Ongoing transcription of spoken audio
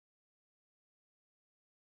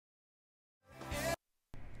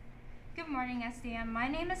Good morning, STM. My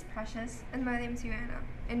name is Precious. And my name is Joanna,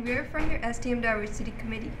 and we are from your STM Diversity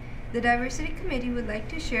Committee. The Diversity Committee would like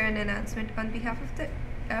to share an announcement on behalf of the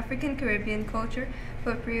African Caribbean Culture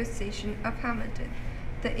Appropriation of Hamilton.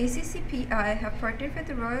 The ACCPI have partnered with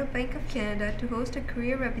the Royal Bank of Canada to host a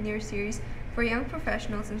career webinar series for young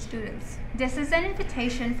professionals and students. This is an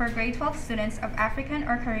invitation for grade 12 students of African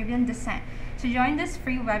or Caribbean descent to join this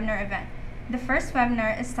free webinar event. The first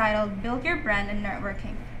webinar is titled Build Your Brand and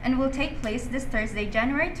Networking and will take place this Thursday,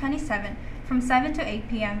 January 27 from 7 to 8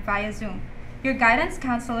 p.m. via Zoom. Your guidance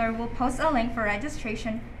counselor will post a link for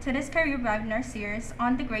registration to this career webinar series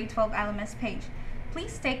on the grade 12 LMS page.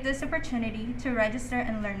 Please take this opportunity to register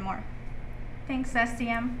and learn more. Thanks,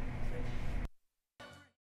 STM.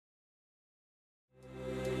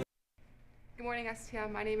 Good morning,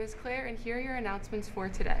 STM. My name is Claire, and here are your announcements for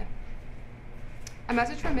today. A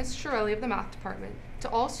message from Ms. Shirelli of the Math Department to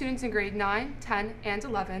all students in grade 9, 10, and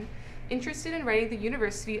 11 interested in writing the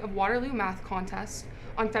University of Waterloo Math Contest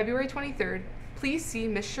on February 23rd. Please see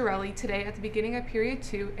Ms. Shirelli today at the beginning of Period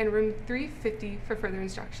 2 in room 350 for further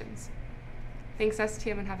instructions. Thanks,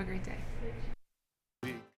 STM, and have a great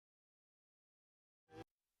day.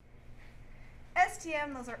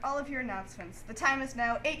 STM, those are all of your announcements. The time is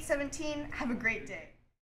now 8:17. Have a great day.